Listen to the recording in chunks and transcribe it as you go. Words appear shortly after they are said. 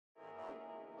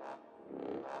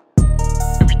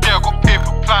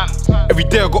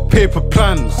Every day I got paper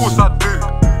plans. Of course I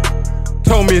do.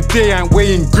 Tell me a day I ain't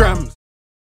weighing grams.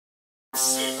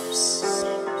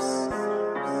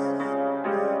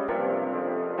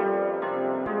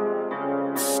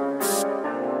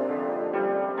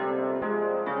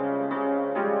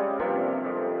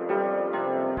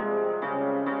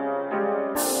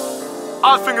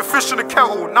 I was thinking fish in the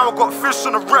kettle, now I got fish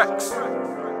in the Rex.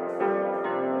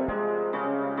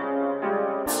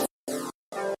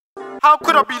 How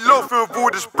could I be loafing with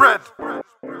all this bread?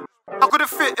 How could it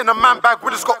fit in a man bag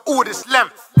when it's got all this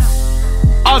length?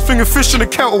 I was thinking fish in the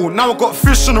kettle, now I got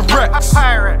fish in the Rex. A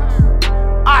pirate.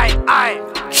 Aye.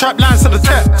 Trap lines to the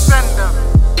text. Send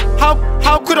them.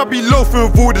 How could I be loafing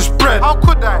with all this bread? How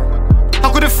could I?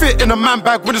 How could it fit in a man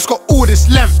bag when it's got all this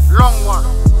length? Long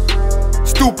one.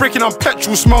 Still breaking on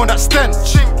petrol, smelling that stench.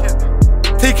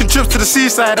 Chinking. Taking trips to the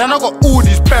seaside and I got all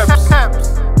these peps.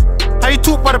 How you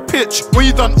talk by the pitch when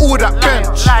you done all that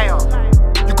bench? Liar.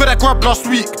 You got that grub last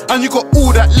week and you got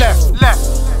all that left.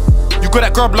 You got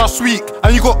that grub last week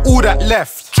and you got all that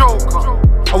left. Joker.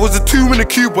 I was a 2 in the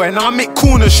cube boy, now I make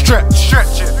corners stretch.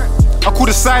 Stretch it. I call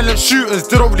the silent shooters,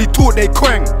 they don't really talk, they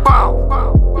quang.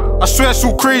 Bow. I swear it's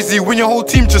all crazy when your whole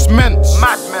team just ments.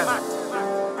 Madman.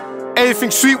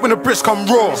 Everything sweet when the bricks come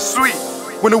raw. Sweet.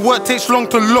 When the work takes long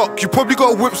to lock, you probably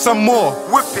gotta whip some more.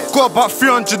 Whip it. Got about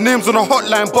 300 names on the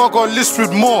hotline, but I got a list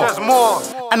with more. There's more.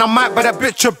 And I might buy that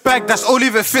bitch a bag that's all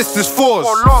if it fits this fours.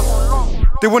 For long.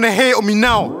 They wanna hate on me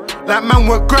now, like man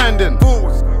weren't grinding.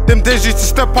 Balls. Them days used to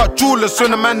step out jewelers, so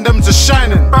the man them's just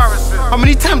shining. Embarrassing. How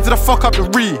many times did I fuck up the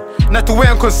re and had to wait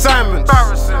on consignments?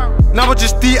 Embarrassing. Now I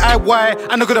just DIY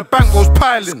and I got the bankrolls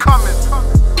piling. Coming.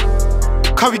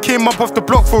 Curry came up off the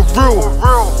block for real. For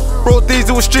real. Broke days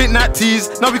it was straight night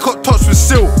tees, now we got tops with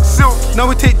silk. Silky. Now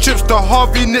we take trips to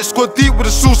Harvey, Knit squad deep with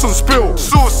the sauce on spill.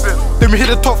 Saucing. Then we hit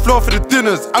the top floor for the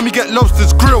dinners and we get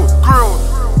lobsters grilled. Grilled.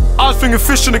 I was thinking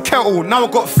fish in the kettle, now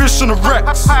I got fish in the A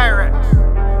Rex. pirate.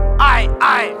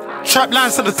 Aye. Trap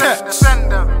lines to the text.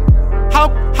 Send them.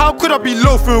 How could I be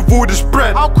loafing with all this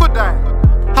bread? How could I?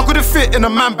 How could it fit in a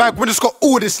man bag when it's got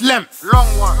all this length? Long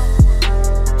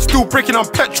one. Still breaking on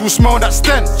petrol, smelling that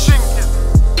stench.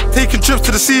 Chinking. Taking trips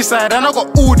to the seaside and I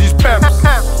got all these peps.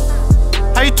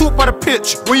 How you talk by the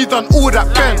pitch when you done all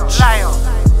that bench? Liar.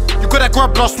 You got that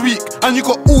grub last week and you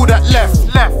got all that left.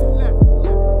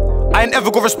 I ain't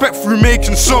ever got respect through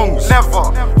making songs.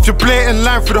 Never. If you're blatant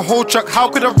line through the whole track, how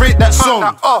could I rate that song?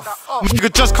 That off.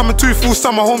 Nigga just coming to full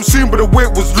summer home soon, but the wait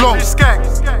was long.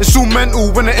 It's all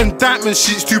mental when the indictment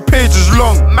sheet's 2 pages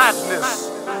long. Madness.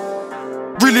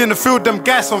 Really in the field, them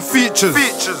guys on features.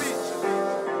 Features.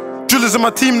 Drillers in my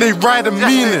team, they ride and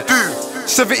mean Yes, it. they do.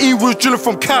 17 wheels drilling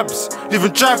from cabs,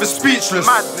 leaving drivers speechless.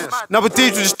 Madness.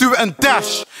 Nowadays we just do it and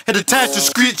dash, head the tires just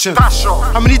screeching. Dash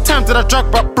off. How many times did I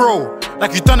drag back bro?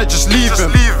 Like you done it, just leave Just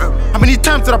him. leave him. How many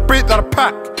times did I break that a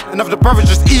pack and have the brother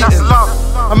just eating? That's love.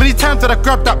 How many times did I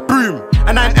grab that broom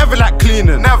and I ain't ever like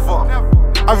cleaning? Never.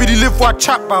 I really live what I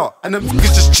chat about and them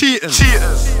niggas just cheating.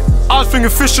 Cheaters. I was thinking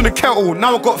fish in the kettle,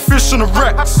 now I got fish in the A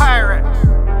Rex. pirate.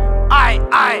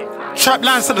 Aye. Trap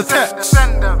lines to the text.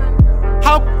 Send them.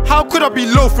 How could I be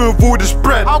loafing with all this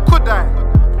bread? How could I?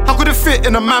 How could it fit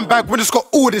in a man bag when it's got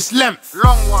all this length?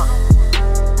 Long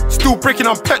one. Still breaking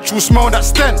on petrol, smelling that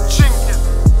stench.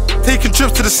 Chinking. Taking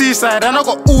trips to the seaside and I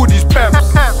got all these peps.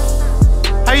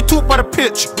 How you talk by the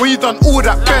pitch when you done all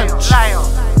that bench? Liar.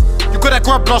 You got that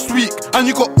grub last week and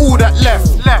you got all that left.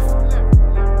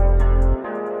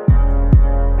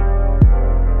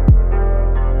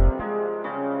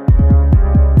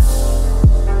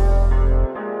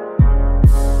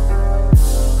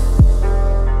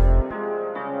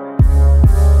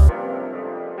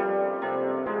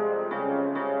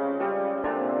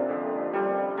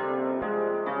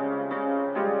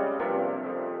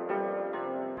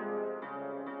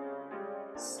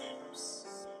 See.